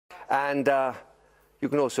And you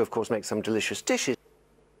can also, of course, make some delicious dishes.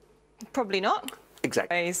 Probably not.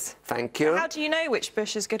 Exactly. Thank you. How do you know which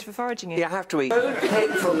bush is good for foraging in? You have to eat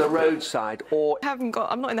pick from the roadside or... I'm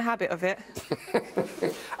not in the habit of it.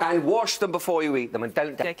 And wash them before you eat them and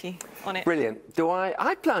don't... Jakey, on it. Brilliant.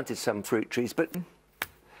 I planted some fruit trees, but...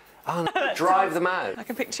 I'll drive them out. I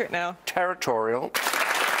can picture it now. Territorial.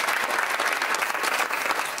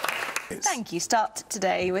 Thank you. Start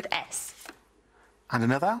today with S. And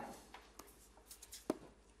another.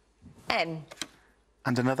 N.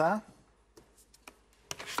 And another.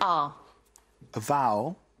 R. A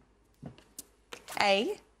vowel.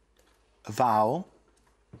 A. A vowel.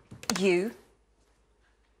 U.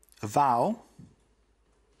 A vowel.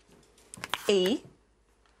 E.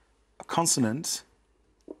 A consonant.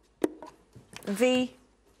 V.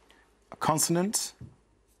 A consonant.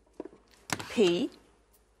 P.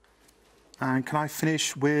 And can I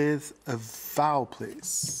finish with a vowel,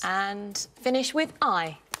 please? And finish with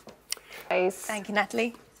I. Please. Thank you,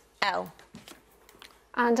 Natalie. L.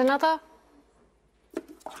 And another.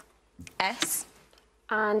 S.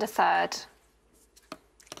 And a third.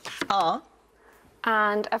 R.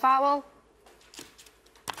 And a vowel.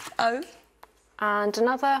 O. And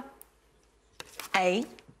another. A.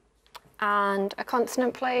 And a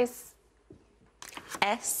consonant, please.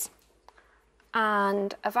 S.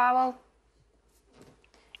 And a vowel.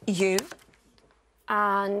 U.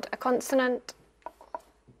 And a consonant.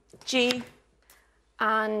 G.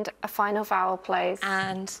 And a final vowel, please.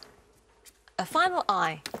 And a final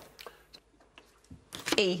I.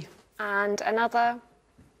 E. And another.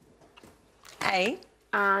 A.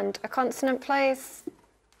 And a consonant, please.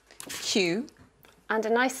 Q. And a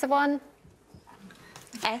nicer one.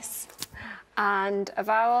 S. And a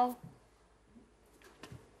vowel.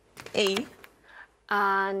 E.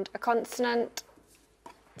 And a consonant.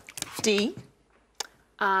 D.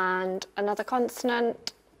 And another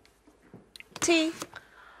consonant. T.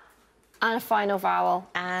 And a final vowel.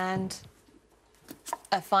 And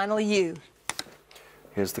a final U.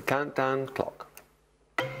 Here's the countdown clock.